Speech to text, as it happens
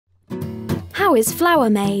How is flour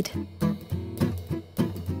made?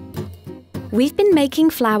 We've been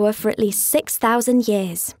making flour for at least 6,000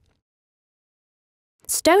 years.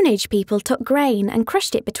 Stone Age people took grain and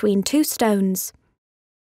crushed it between two stones.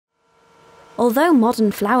 Although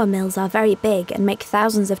modern flour mills are very big and make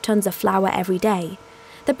thousands of tons of flour every day,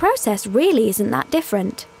 the process really isn't that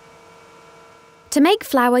different. To make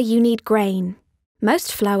flour, you need grain.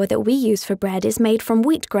 Most flour that we use for bread is made from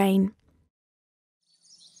wheat grain.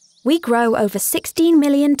 We grow over 16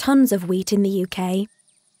 million tons of wheat in the UK.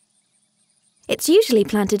 It's usually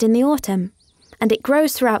planted in the autumn, and it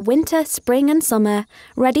grows throughout winter, spring and summer,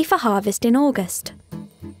 ready for harvest in August.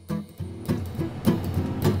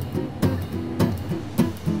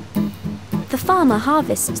 The farmer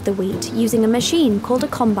harvests the wheat using a machine called a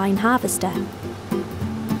combine harvester.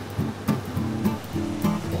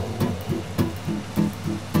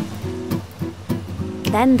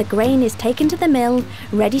 Then the grain is taken to the mill,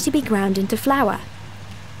 ready to be ground into flour.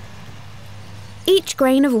 Each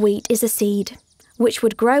grain of wheat is a seed, which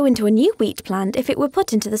would grow into a new wheat plant if it were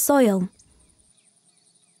put into the soil.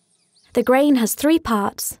 The grain has three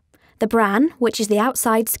parts: the bran, which is the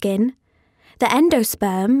outside skin, the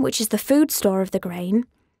endosperm, which is the food store of the grain,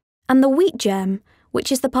 and the wheat germ,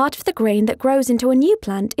 which is the part of the grain that grows into a new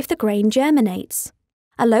plant if the grain germinates.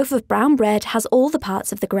 A loaf of brown bread has all the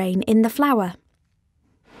parts of the grain in the flour.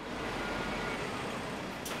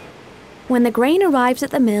 When the grain arrives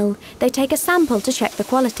at the mill, they take a sample to check the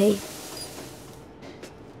quality.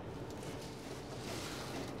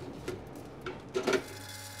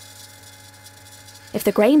 If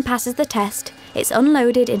the grain passes the test, it's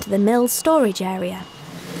unloaded into the mill's storage area.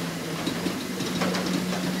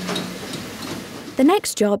 The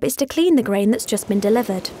next job is to clean the grain that's just been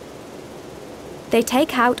delivered. They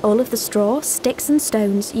take out all of the straw, sticks and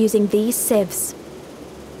stones using these sieves.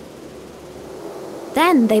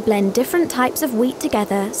 Then they blend different types of wheat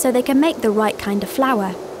together so they can make the right kind of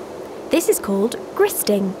flour. This is called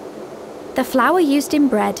gristing. The flour used in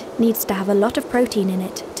bread needs to have a lot of protein in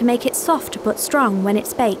it to make it soft but strong when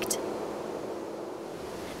it's baked.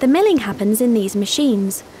 The milling happens in these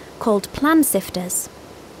machines, called plan sifters.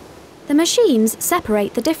 The machines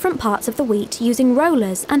separate the different parts of the wheat using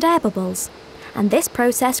rollers and air bubbles, and this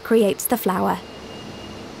process creates the flour.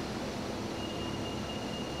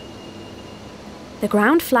 The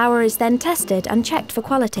ground flour is then tested and checked for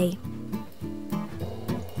quality.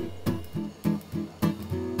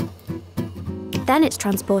 Then it's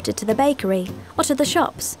transported to the bakery or to the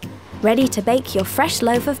shops, ready to bake your fresh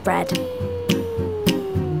loaf of bread.